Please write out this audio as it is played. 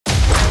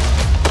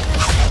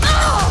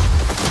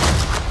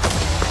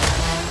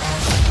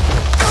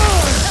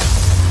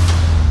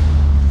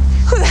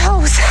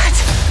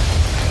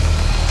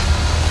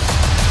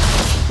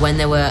when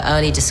there were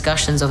early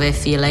discussions of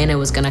if Yelena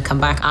was going to come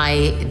back,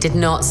 I did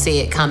not see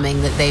it coming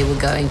that they were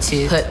going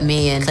to put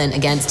me and Clint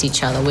against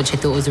each other, which I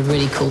thought was a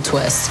really cool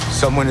twist.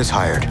 Someone is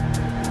hired.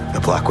 The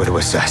Black Widow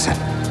assassin.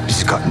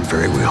 It's gotten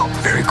very real,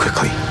 very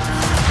quickly.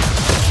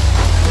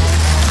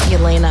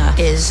 Yelena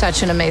is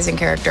such an amazing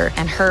character,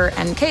 and her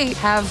and Kate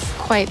have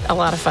quite a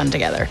lot of fun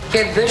together.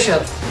 Kate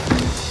Bishop.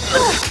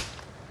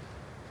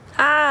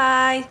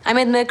 Hi. I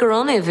made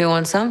macaroni if you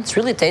want some. It's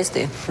really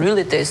tasty.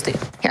 Really tasty.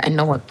 Yeah, I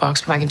know what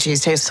boxed mac and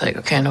cheese tastes like.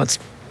 Okay, I know it's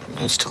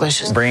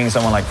delicious. Bringing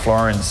someone like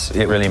Florence,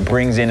 it really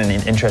brings in an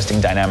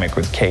interesting dynamic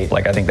with Kate.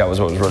 Like, I think that was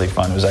what was really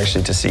fun, was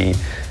actually to see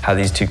how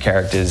these two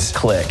characters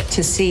click.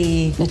 To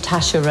see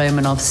Natasha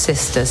Romanoff's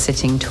sister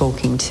sitting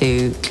talking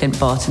to Clint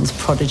Barton's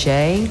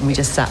protege, we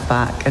just sat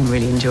back and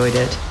really enjoyed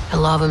it. I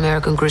love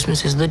American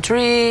Christmas is the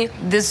tree.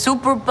 The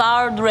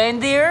super-powered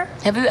reindeer.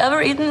 Have you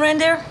ever eaten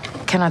reindeer?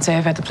 Cannot say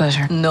I've had the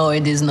pleasure. No,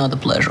 it is not a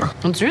pleasure.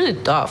 It's really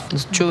tough.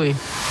 It's chewy.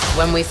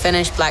 When we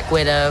finished Black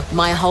Widow,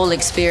 my whole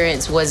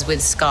experience was with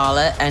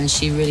Scarlett, and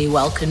she really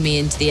welcomed me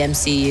into the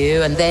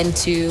MCU. And then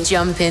to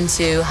jump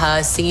into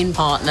her scene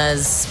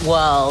partner's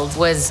world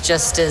was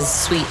just as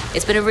sweet.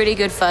 It's been a really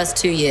good first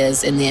 2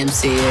 years in the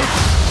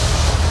MCU.